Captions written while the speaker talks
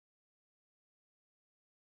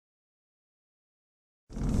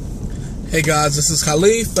Hey guys, this is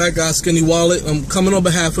Khalif, Fat Guy Skinny Wallet. I'm coming on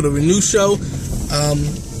behalf of the Renew Show.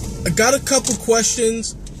 I got a couple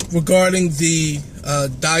questions regarding the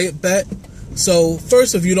diet bet. So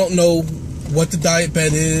first, if you don't know what the diet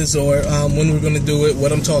bet is or when we're going to do it,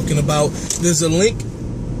 what I'm talking about, there's a link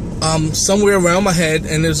somewhere around my head,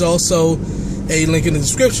 and there's also a link in the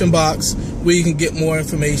description box where you can get more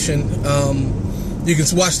information. You can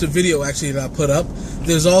watch the video actually that I put up.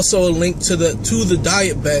 There's also a link to the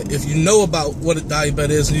diet bet if you know about what a diet bet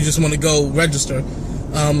is and you just want to go register.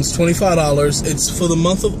 It's $25. It's for the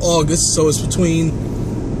month of August, so it's between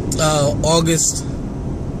August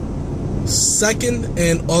 2nd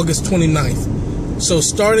and August 29th. So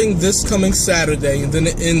starting this coming Saturday, and then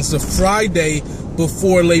it ends the Friday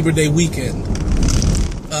before Labor Day weekend.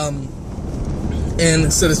 And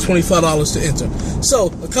it said it's $25 to enter.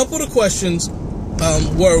 So a couple of the questions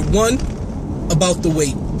were, one, about the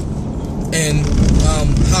weight and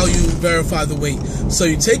how you verify the weight. So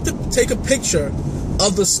you take a picture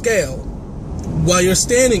of the scale while you're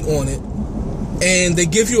standing on it, and they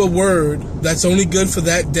give you a word that's only good for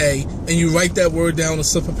that day, and you write that word down on a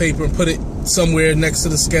slip of paper and put it somewhere next to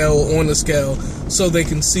the scale or on the scale so they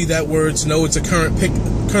can see that word to know it's a current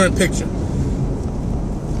picture.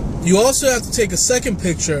 You also have to take a second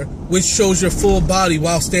picture which shows your full body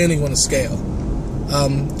while standing on a scale.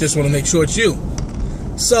 Just want to make sure it's you.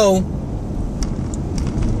 So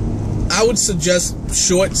I would suggest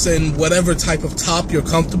shorts and whatever type of top you're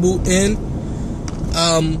comfortable in.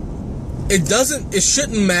 It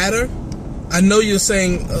shouldn't matter. I know you're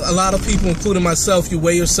saying, a lot of people, including myself, you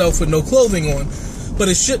weigh yourself with no clothing on, but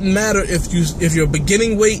it shouldn't matter if your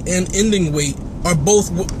beginning weight and ending weight are both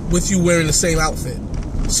with you wearing the same outfit.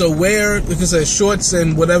 So wear, like I said, shorts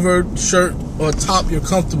and whatever shirt or top you're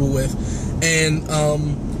comfortable with. And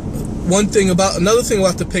another thing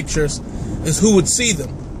about the pictures is who would see them.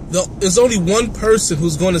 There's only one person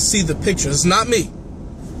who's going to see the pictures. It's not me.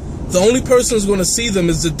 The only person who's going to see them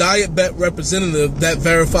is the diet bet representative that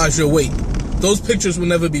verifies your weight. Those pictures will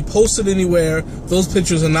never be posted anywhere. Those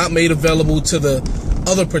pictures are not made available to the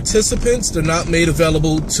other participants. They're not made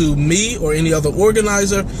available to me or any other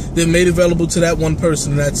organizer. They're made available to that one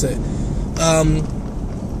person, and that's it.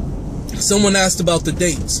 Someone asked about the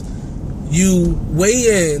dates. You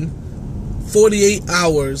weigh in 48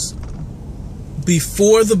 hours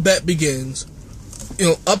before the bet begins,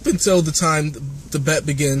 up until the time the bet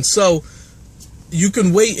begins. So you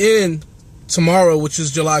can weigh in tomorrow, which is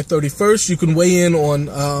July 31st. You can weigh in on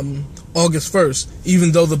August 1st,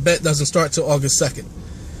 even though the bet doesn't start till August 2nd.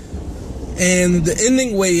 And the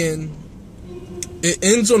ending weigh-in, it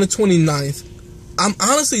ends on the 29th. I'm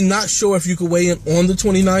honestly not sure if you can weigh in on the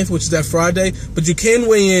 29th, which is that Friday, but you can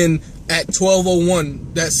weigh in at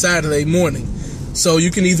 12:01 that Saturday morning. So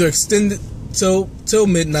you can either extend it till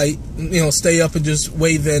midnight, stay up and just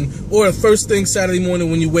weigh then, or the first thing Saturday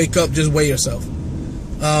morning when you wake up, just weigh yourself.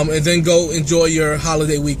 And then go enjoy your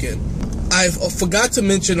holiday weekend. I forgot to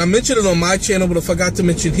mention, I mentioned it on my channel, but I forgot to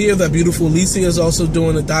mention here that beautiful Alicia is also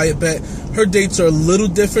doing a diet bet. Her dates are a little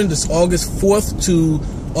different. It's August 4th to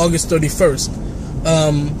August 31st.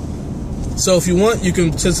 So if you want, you can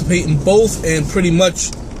participate in both and pretty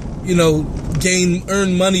much,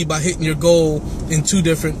 earn money by hitting your goal in two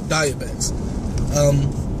different diet bets.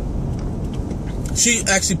 She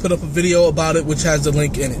actually put up a video about it, which has the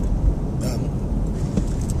link in it.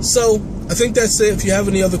 So I think that's it. If you have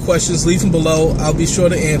any other questions, leave them below. I'll be sure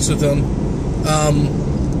to answer them.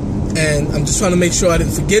 And I'm just trying to make sure I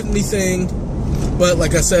didn't forget anything. But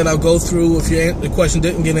like I said, I'll go through. If the question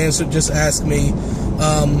didn't get answered, just ask me.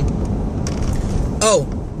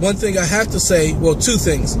 One thing I have to say, well, two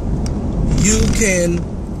things. You can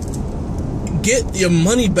get your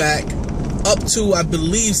money back up to, I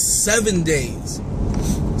believe, 7 days.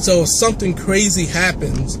 So if something crazy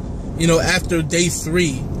happens, after day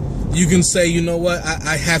 3, you can say, you know what,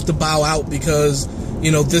 I have to bow out because,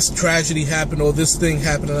 this tragedy happened or this thing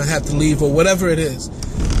happened and I have to leave or whatever it is.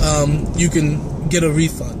 You can get a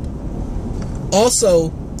refund.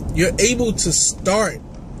 Also, you're able to start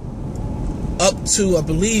up to, I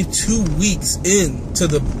believe, 2 weeks into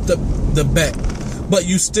the bet. But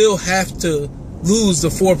you still have to lose the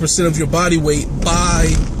 4% of your body weight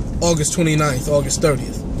by August 29th, August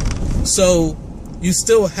 30th. So you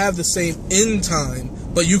still have the same end time,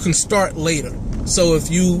 but you can start later. So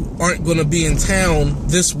if you aren't going to be in town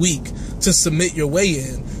this week to submit your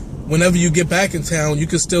weigh-in, whenever you get back in town, you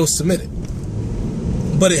can still submit it.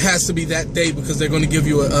 But it has to be that day because they're going to give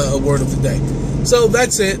you a word of the day. So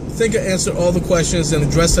that's it. I think I answered all the questions and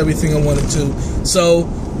addressed everything I wanted to. So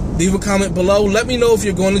leave a comment below. Let me know if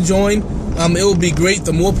you're going to join. It will be great.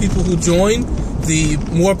 The more people who join, the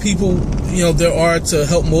more people there are to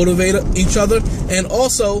help motivate each other, and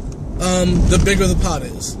also the bigger the pot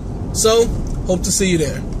is. So hope to see you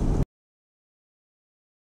there.